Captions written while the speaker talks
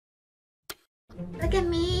Look at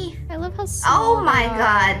me. I love how small Oh my they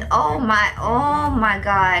god. are. Oh my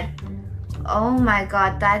god. Oh my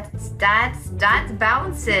god. That's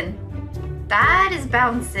bouncing. That is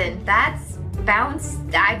bouncing. That's bounce.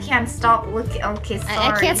 I can't stop looking. Okay, sorry.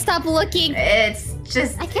 I can't stop looking. It's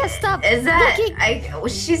just. I can't stop Is that? looking.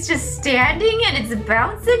 She's just standing and it's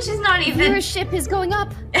bouncing. She's not even. Viewership is going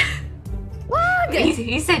up.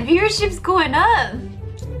 You said viewership's going up.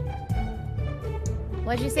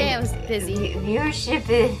 What'd you say? I was busy. Viewership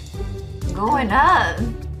is going up.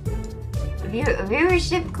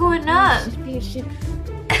 Viewership going up. Viewership.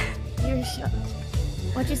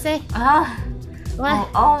 What'd you say? What?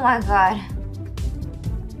 Oh my god.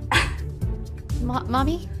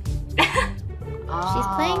 Mommy? She's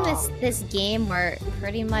playing this game where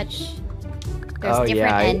pretty much there's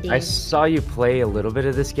different endings. I saw you play a little bit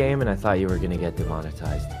of this game and I thought you were gonna get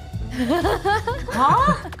demonetized.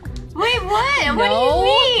 Huh? Wait, what? No. What do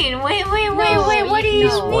you mean? Wait, what do you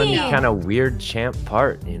mean? One kind of weird champ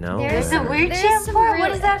part, you know? There's a weird champ part? What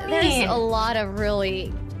does that mean? There's a lot of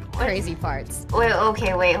really crazy parts. Wait,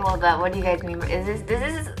 okay, wait, hold up. What do you guys mean? Is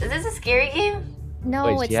this a scary game? No,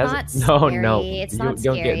 Wait, it's not scary. No, it's you not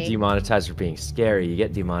don't scary. get demonetized for being scary. You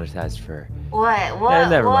get demonetized for... What?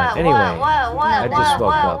 Never mind. Anyway, I just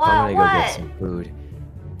woke up. I'm gonna go get some What? food.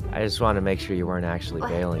 I just want to make sure you weren't actually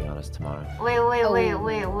bailing on us tomorrow. Wait,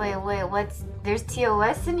 what's... There's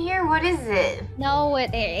TOS in here? What is it? No,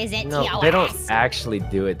 it isn't No, TOS. they don't actually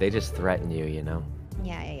do it. They just threaten you, you know?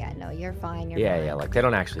 Yeah. No, you're fine. You're Yeah, fine. yeah, like they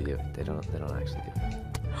don't actually do it. They don't actually do it.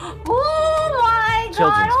 Oh my god!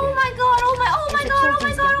 Children's Oh game. my god! Oh my god! Oh my god! Oh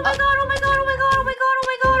my god! Oh my god! Oh my god! Oh my god! Oh my god! Oh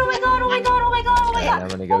my god! Oh my god! Oh my god! Oh my god! I'm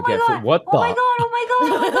gonna go get food. What the? Oh my god! Oh my god!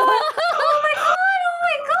 Oh my god! Oh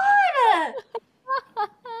my god!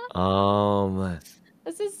 Oh my god!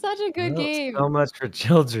 This is such a good game. So much for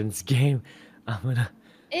children's game. I'm gonna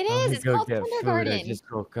It's go called get food. I Kindergarten. just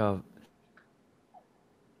woke up.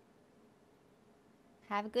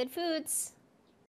 Have good foods.